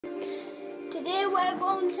Today we're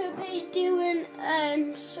going to be doing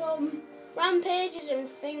some rampages and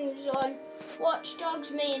things on Watch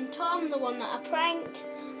Dogs. Me and Tom, the one that I pranked,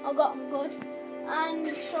 I got him good. And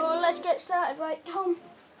so let's get started. Right, Tom,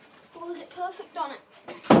 hold it perfect on it.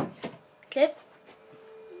 Okay.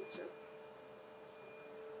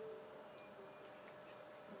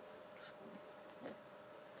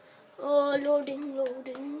 Oh, loading.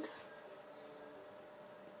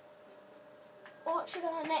 What should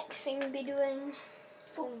our next thing be doing?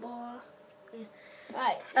 Football. Yeah.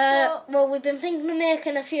 Right, so... well, we've been thinking of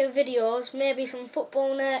making a few videos, maybe some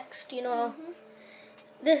football next, you know.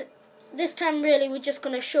 This time, really, we're just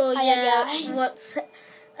going to show you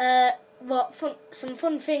some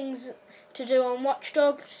fun things to do on Watch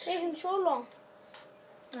Dogs. It's taking so long.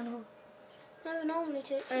 I know. Never normally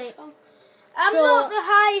takes this long. I'm not the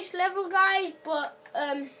highest level, guys, but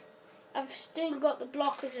I've still got the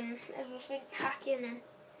blockers and everything hacking, and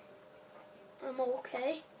I'm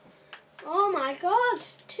okay. Oh my god,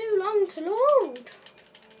 too long to load.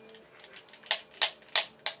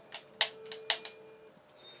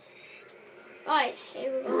 Right,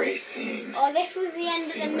 here we go. Racing. Oh, this was the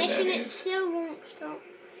end of the mission. It still won't stop.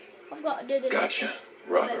 I've got to do the Gotcha.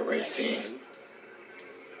 Rubber racing.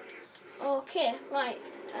 Okay, right.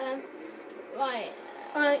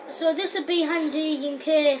 Right, so this would be handy in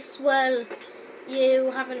case, well,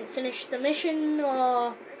 you haven't finished the mission,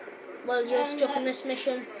 or, well, you're stuck in this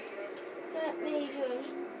mission. Let me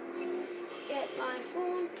just get my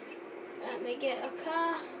phone. Let me get a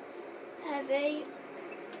car. Heavy.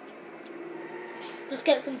 Just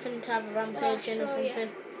get something to have a rampage in or something.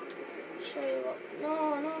 Show you what.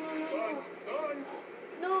 No.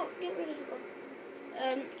 No, get rid of the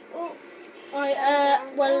gun. Right,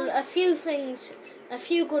 well, a few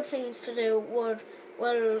good things to do would,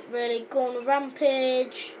 well, really go on a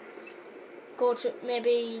rampage, go to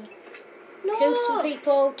maybe kill some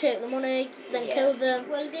people, take the money, then kill them.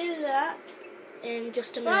 We'll do that in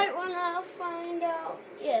just a minute. Right, when I'll find out.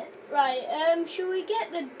 Yeah, right, should we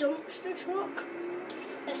get the dumpster truck?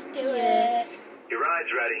 Let's do it. Your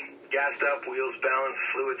ride's ready. Gassed up, wheels balanced,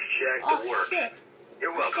 fluids checked, it works. Shit.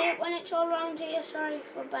 You're welcome. I hate when it's all around here, sorry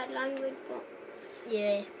for bad language, but...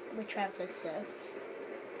 Yeah, we're travellers, so...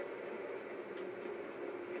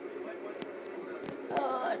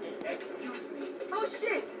 Excuse me. Oh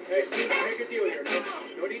shit! Hey, make a deal here.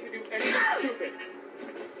 No need to do anything stupid.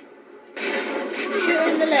 Shoot her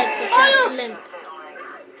in the leg so she has to limp.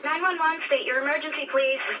 911, state your emergency,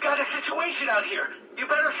 please. We've got a situation out here. You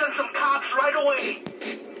better send some cops right away.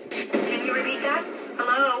 Can you repeat that?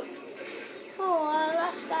 Hello? Oh, well,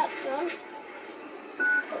 that's that done.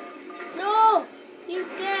 No! You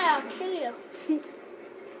dare, I'll kill you.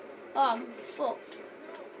 Oh, I'm fucked.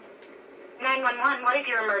 911, what is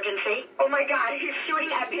your emergency? Oh my god, he's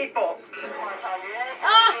shooting at people.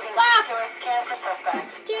 Oh, fuck!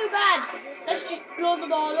 Too bad. Let's just blow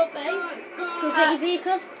them all up, eh? Do you get your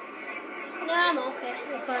vehicle? No, I'm okay.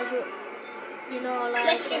 If I do, you know, like...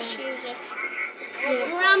 Let's just use it. Yeah.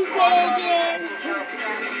 Rampaging!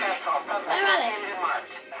 Where are they?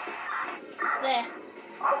 There.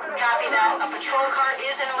 Copy that. A patrol car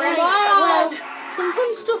is in Right, well, some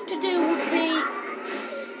fun stuff to do would be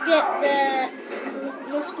get the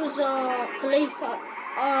muscles or police on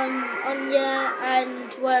you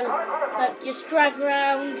and, well, like just drive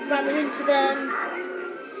around, ramming into them.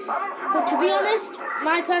 But to be honest,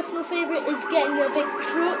 my personal favourite is getting a big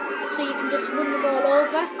truck so you can just run them all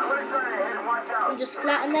over and just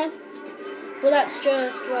flatten them. But that's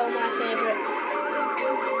just, well, my favourite.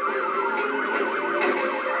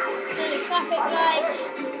 Do the traffic lights.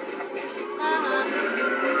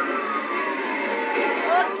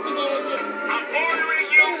 Oopsie daisy.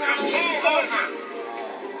 Spin round.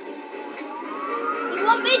 You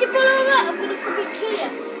want me to pull over? I'm going to fucking kill you.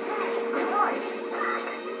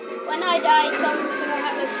 When I die, Tom's going to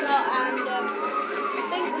have a shot, and I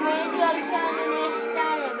think we may as well turn this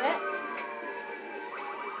down a bit.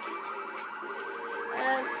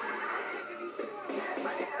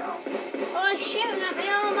 Oh, he's shooting at me. Oh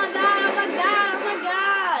my god.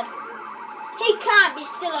 He can't be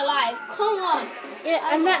still alive. Come on.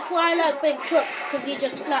 Yeah, and that's why I like big trucks, because you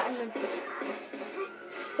just flatten them.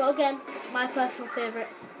 But again, my personal favourite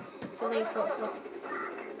for these sorts of stuff.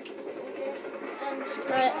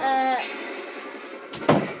 Right,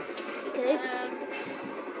 okay.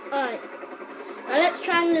 Alright. Now let's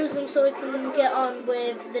try and lose them so we can get on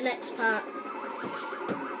with the next part.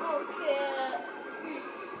 Okay.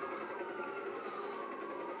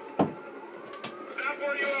 Stop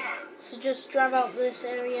where you are. So just drive out this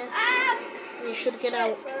area and you should get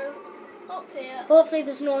out. Up here. Hopefully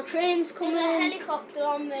there's no trains There's a coming. helicopter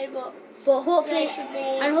on me, but Hopefully, they should be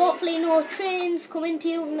and easy. hopefully no trains coming to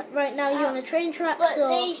you right now. You're on a train track, But so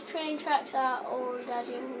these train tracks are old, as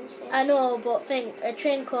you can see. I know. But think a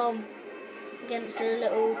train come against a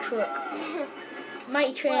little truck.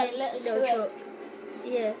 Mighty train, Well, little little twig. truck.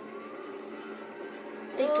 Yeah.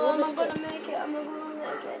 Big Oh, dwarf am I stuff. gonna make it? Am I gonna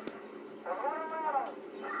make it?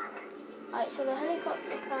 Right, so the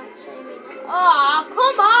helicopter can't see me now. Oh,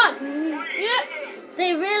 come on! Yeah.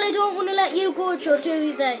 They really don't want to let you go, Joe,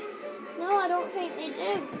 do they? No, I don't think they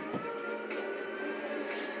do.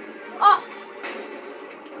 Off!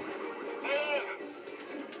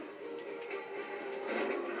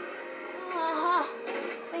 I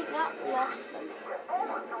think that lost them.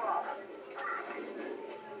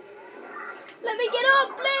 Let me get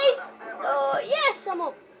up, please! Oh, yes, I'm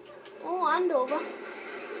up. Oh, and over.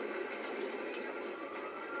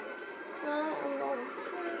 Right, I'm going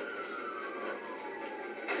through.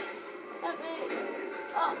 Let me...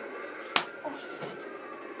 Oh. Oh, shit.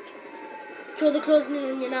 Joe, they're closing in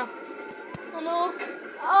on you now. Hello?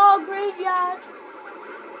 Oh, graveyard.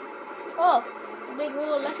 Oh, a big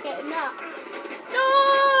hole. Let's get in that. No,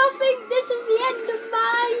 I think this is the end of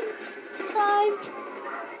my time.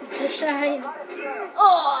 It's a shame.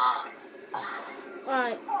 Oh,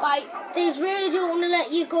 Right. bike. These really don't want to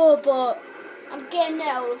let you go, but I'm getting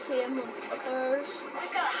out of here, motherfuckers.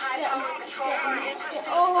 We've got a high-powered patrol car interested in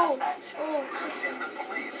Oh, suspect.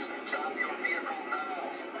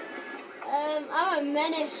 I'm a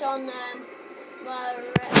menace on my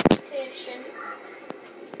reputation.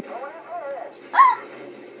 Ah!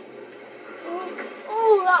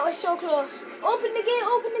 Oh, that was so close. Open the gate,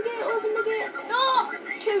 open the gate, open the gate. No!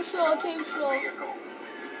 Too slow, too slow.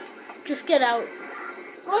 just get out.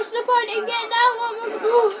 What's the point in getting out?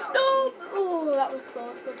 Oh, no! Oh, that was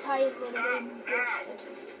close. The tires would have been busted.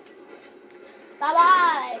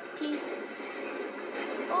 Bye-bye, please.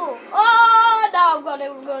 Oh, no, I've got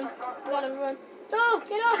to run. I've got to run. No,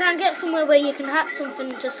 get off. Try and get somewhere where you can hack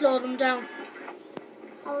something to slow them down.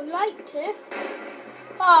 I would like to.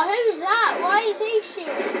 Oh, who's that? Why is he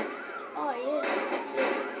shooting? Oh, he is.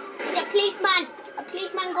 He's a policeman. A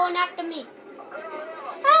policeman going after me.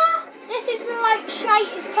 Ah, this is the like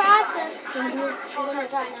shitest part. I'm gonna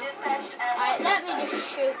die now. Alright, let me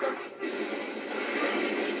just shoot them.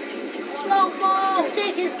 Slow mo. Just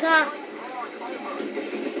take his car.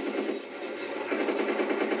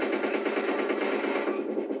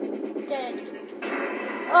 Dead.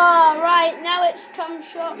 Oh, right, now it's Tom's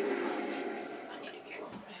shot.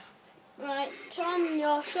 Right, Tom,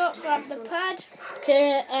 your shot, grab the pad.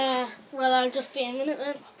 Okay, well, I'll just be a minute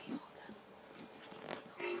then.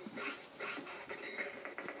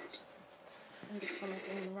 I'm just gonna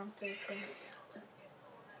go on a rampage here.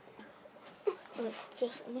 Oh,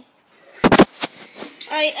 face at me.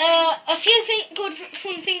 Right, a few good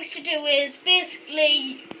fun things to do is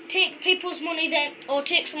basically take people's money then, or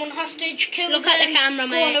take someone hostage, kill Look them, at the camera,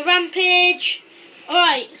 go mate. on a rampage.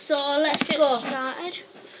 Alright, so let's go. Started.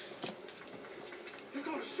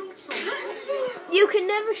 You can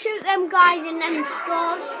never shoot them guys in them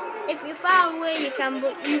stores. If you're far away, you can,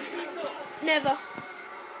 but you never.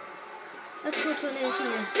 Let's go to an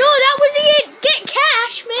ATM. No, that was it. Get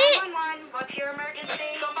cash, mate. 911, what's your emergency?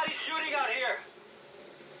 Somebody's shooting out here.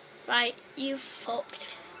 Right, you fucked.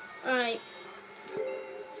 Alright.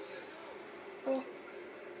 Oh.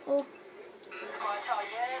 Hotel,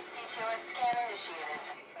 yes, CTOS scan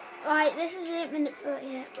initiated. Right, this is 8 minutes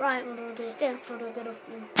 38. Right, How do I do it? still. How do I get off?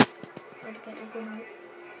 How do I get my gun out?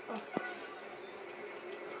 Oh.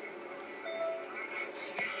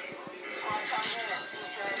 Hotel unit,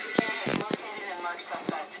 CTOS scan has located and marked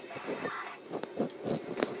suspect.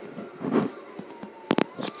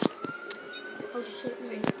 How do you take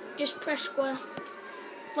me? Just press square.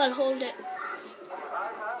 Well, hold it.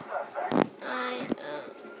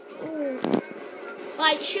 Ooh.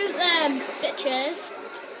 Right, shoot them, bitches.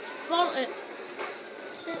 Vault it.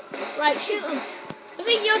 Right, shoot them. I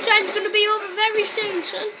think your time's going to be over very soon,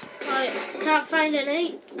 son. Right, can't find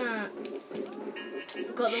any.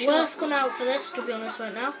 Got the worst gun out for this, to be honest,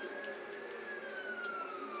 right now.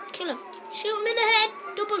 Kill him. Shoot him in the head.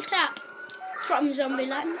 Double tap. From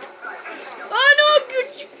Zombieland. Oh no!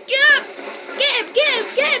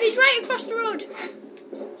 Get him! He's right across the road.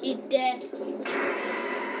 He's dead.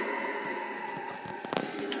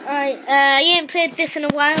 Right, you ain't played this in a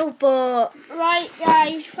while, but Right,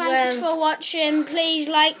 guys. Thanks Well- for watching. Please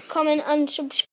like, comment, and subscribe.